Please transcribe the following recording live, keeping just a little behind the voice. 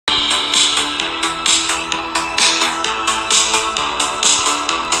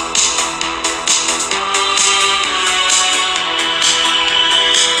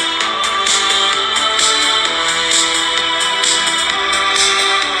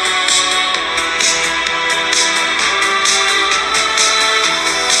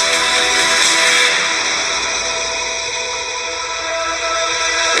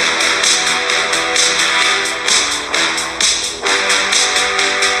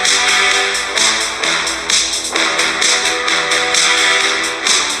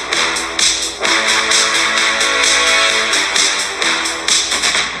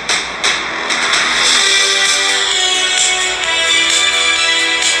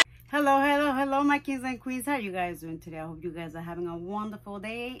Hello my kings and queens, how are you guys doing today? I hope you guys are having a wonderful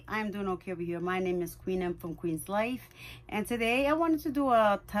day. I'm doing okay over here. My name is Queen M from QueensLife, and today I wanted to do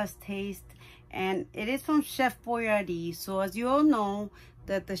a test taste, and it is from Chef Boyardee. So as you all know,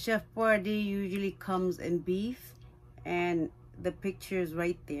 that the Chef Boyardee usually comes in beef, and the picture is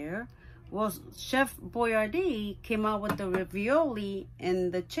right there. Well, Chef Boyardee came out with the ravioli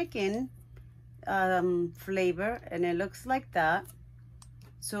and the chicken flavor, and it looks like that.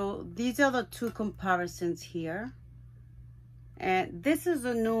 So these are the two comparisons here, and this is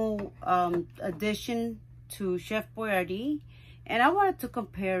a new addition to Chef Boyardee, and I wanted to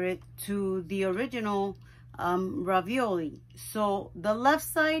compare it to the original ravioli. So the left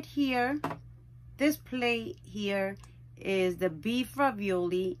side here, this plate here is the beef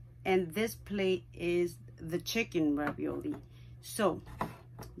ravioli, and this plate is the chicken ravioli. So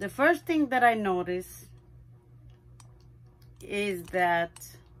the first thing that I noticed is that,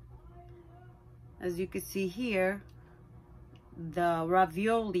 as you can see here, the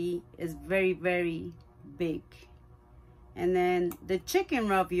ravioli is very, very big. And then the chicken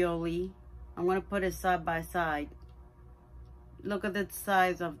ravioli, I'm going to put it side by side. Look at the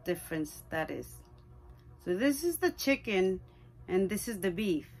size of difference that is. So this is the chicken and this is the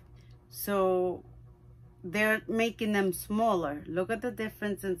beef. So they're making them smaller. Look at the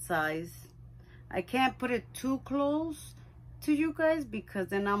difference in size. I can't put it too close to you guys because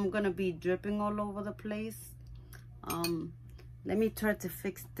then I'm gonna be dripping all over the place. Let me try to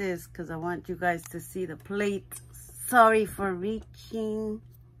fix this because I want you guys to see the plate. Sorry for reaching.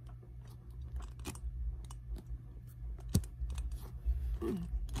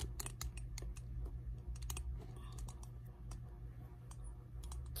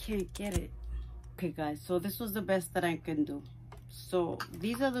 Can't get it. Okay guys, so this was the best that I can do. So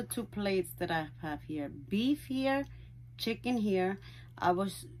these are the two plates that I have here. Beef here, chicken here. I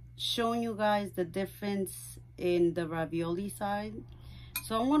was showing you guys the difference in the ravioli side.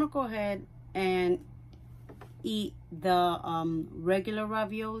 So I'm gonna go ahead and eat the regular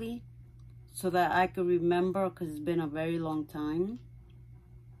ravioli so that I can remember, because it's been a very long time.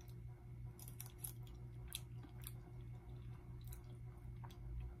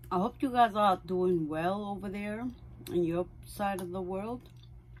 I hope you guys are doing well over there in your side of the world.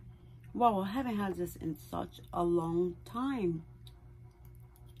 Wow, I haven't had this in such a long time.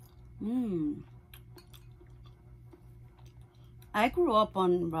 I grew up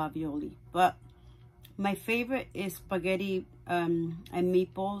on ravioli, but my favorite is spaghetti and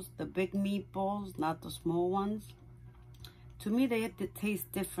meatballs, the big meatballs, not the small ones. To me, they have to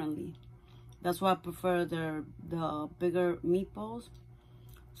taste differently. That's why I prefer the bigger meatballs.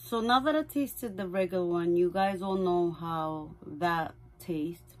 So now that I tasted the regular one, you guys all know how that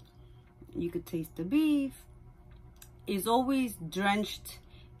tastes. You could taste the beef. It's always drenched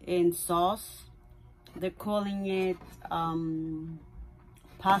in sauce. They're calling it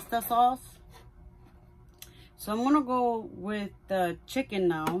pasta sauce. So I'm gonna go with the chicken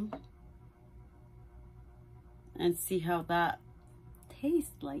now and see how that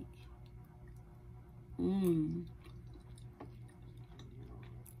tastes like.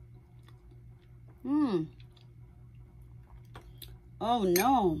 Oh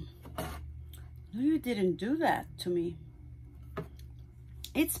no. No, you didn't do that to me.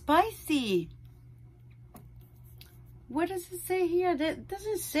 It's spicy. What does it say here? That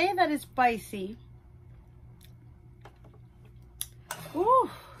doesn't say that it's spicy. Ooh.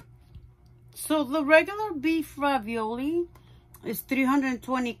 So the regular beef ravioli is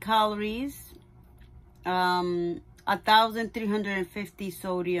 320 calories, 1,350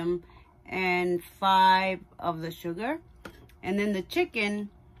 sodium, and 5 of the sugar. And then the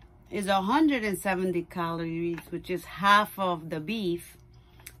chicken is 170 calories, which is half of the beef,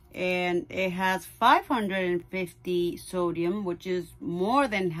 and it has 550 sodium, which is more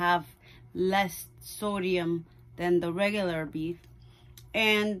than half less sodium than the regular beef.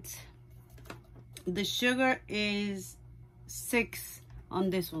 And the sugar is 6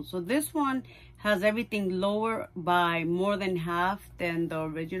 on this one. So this one has everything lower by more than half than the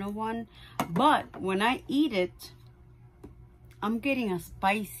original one. But when I eat it, I'm getting a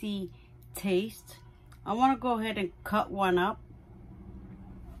spicy taste. I want to go ahead and cut one up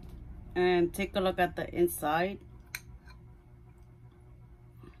and take a look at the inside.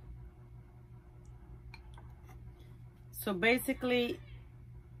 So basically,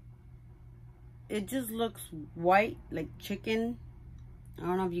 it just looks white like chicken. I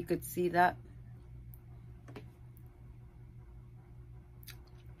don't know if you could see that.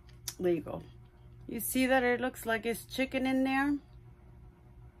 There you go. You see that it looks like it's chicken in there?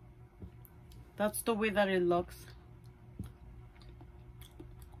 That's the way that it looks.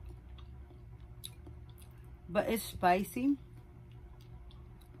 but it's spicy.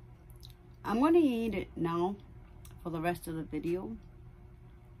 I'm gonna eat it now for the rest of the video.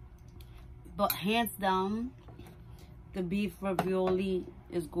 But hands down, the beef ravioli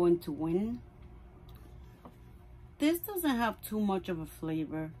is going to win. This doesn't have too much of a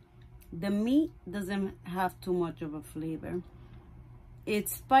flavor. The meat doesn't have too much of a flavor.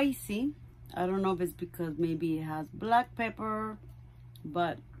 It's spicy. I don't know if it's because maybe it has black pepper,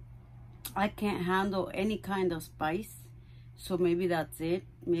 but I can't handle any kind of spice. So maybe that's it.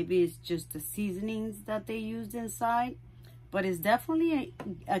 Maybe it's just the seasonings that they used inside. But it's definitely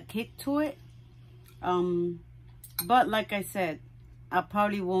a kick to it. But like I said, I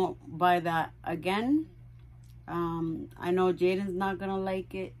probably won't buy that again. I know Jaden's not gonna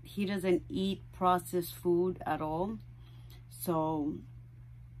like it. He doesn't eat processed food at all. So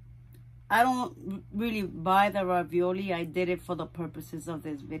I don't really buy the ravioli. I did it for the purposes of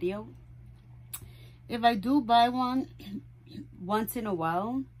this video. If I do buy one once in a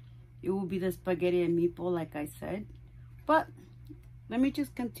while, it will be the spaghetti and meatball, like I said. But let me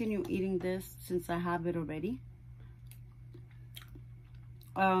just continue eating this since I have it already.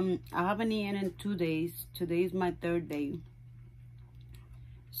 I haven't eaten in 2 days. Today is my 3rd day.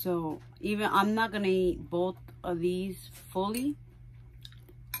 So even I'm not gonna eat both of these fully.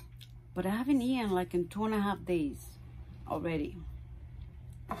 But I haven't eaten like in 2.5 days already.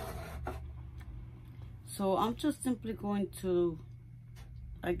 So I'm just simply going to,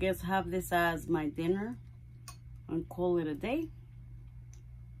 I guess, have this as my dinner and call it a day.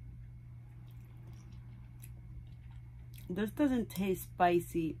 This doesn't taste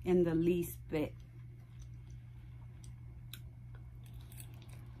spicy in the least bit.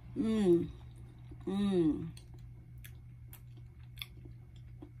 A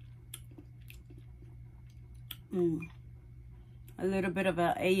little bit of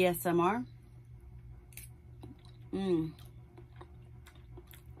a ASMR.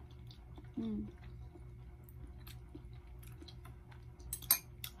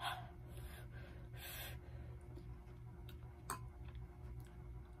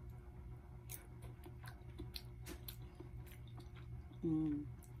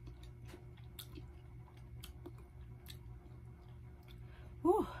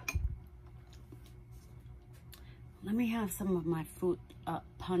 Whew. Let me have some of my fruit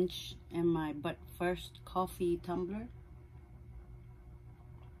punch in my but first coffee tumbler,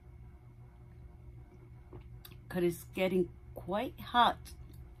 because it's getting quite hot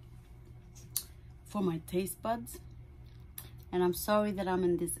for my taste buds. And I'm sorry that I'm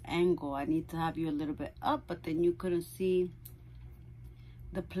in this angle. I need to have you a little bit up, but then you couldn't see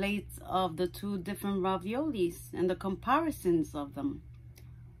the plates of the 2 different raviolis and the comparisons of them.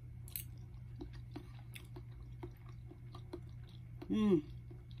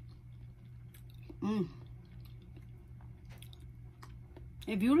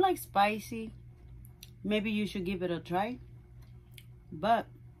 If you like spicy, maybe you should give it a try. But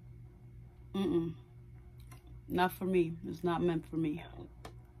not for me. It's not meant for me.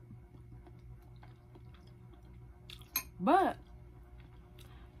 But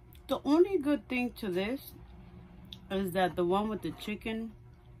the only good thing to this is that the one with the chicken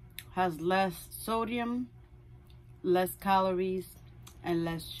has less sodium, less calories, and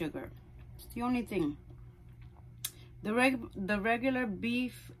less sugar. It's the only thing. The regular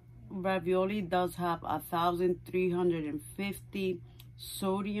beef ravioli does have 1,350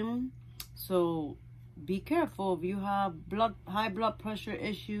 sodium. So be careful if you have high blood pressure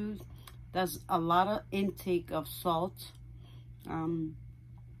issues. That's a lot of intake of salt. And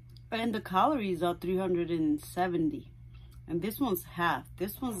the calories are 370. And this one's half.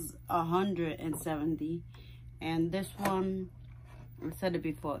 This one's 170. And this one, I said it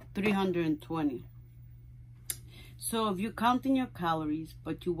before, 320. So if you're counting your calories,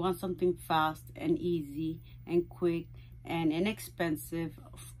 but you want something fast and easy and quick and inexpensive,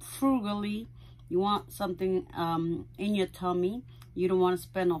 frugally, you want something in your tummy, you don't want to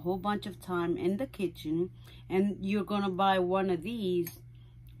spend a whole bunch of time in the kitchen, and you're going to buy one of these,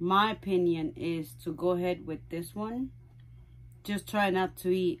 my opinion is to go ahead with this one. Just try not to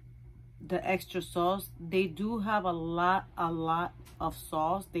eat the extra sauce. They do have a lot of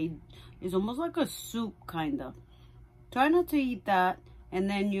sauce. It's almost like a soup kind of. Try not to eat that, and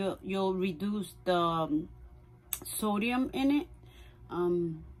then you'll reduce the sodium in it.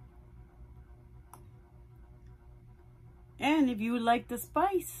 And if you like the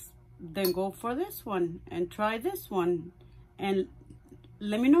spice, then go for this one and try this one. And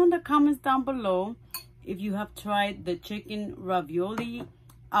let me know in the comments down below if you have tried the chicken ravioli.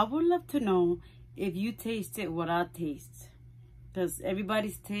 I would love to know if you tasted what I taste, because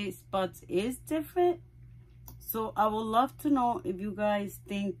everybody's taste buds is different. So I would love to know if you guys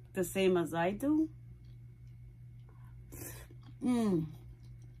think the same as I do.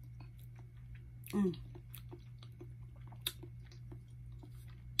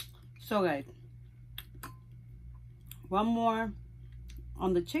 So guys, one more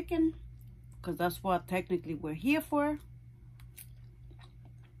on the chicken, because that's what technically we're here for.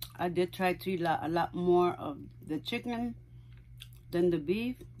 I did try to eat a lot more of the chicken than the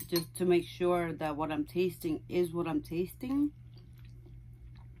beef, just to make sure that what I'm tasting is what I'm tasting.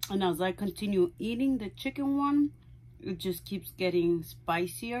 And as I continue eating the chicken one, it just keeps getting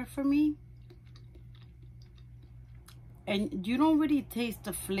spicier for me. And you don't really taste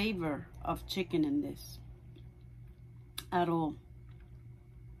the flavor of chicken in this at all.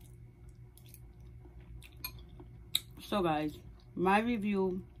 So guys, my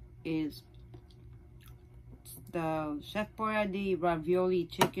review is the Chef Boyardee Ravioli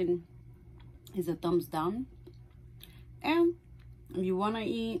chicken is a thumbs down. And if you want to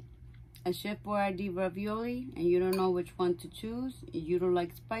eat a Chef Boyardee ravioli and you don't know which one to choose, you don't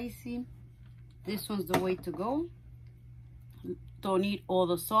like spicy, this one's the way to go. Don't eat all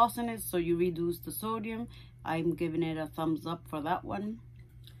the sauce in it, so you reduce the sodium. I'm giving it a thumbs up for that one.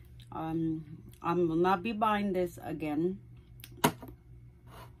 I will not be buying this again.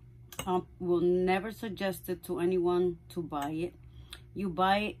 Will never suggest it to anyone to buy it. You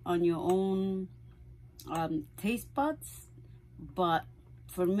buy it on your own taste buds, but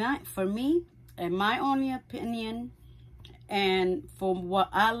for me, in my only opinion, and for what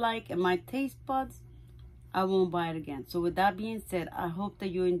I like and my taste buds, I won't buy it again. So with that being said, I hope that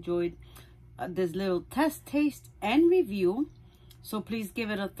you enjoyed this little test, taste, and review. So please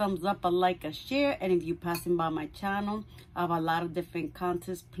give it a thumbs up, a like, a share. And if you're passing by my channel, I have a lot of different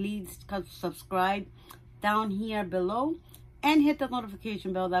contents. Please subscribe down here below and hit the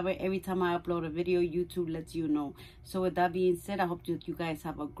notification bell. That way, every time I upload a video, YouTube lets you know. So with that being said, I hope that you guys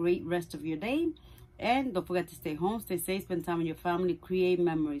have a great rest of your day. And don't forget to stay home, stay safe, spend time with your family, create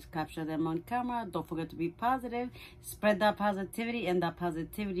memories, capture them on camera. Don't forget to be positive, spread that positivity, and that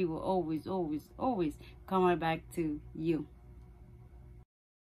positivity will always, always, always come right back to you.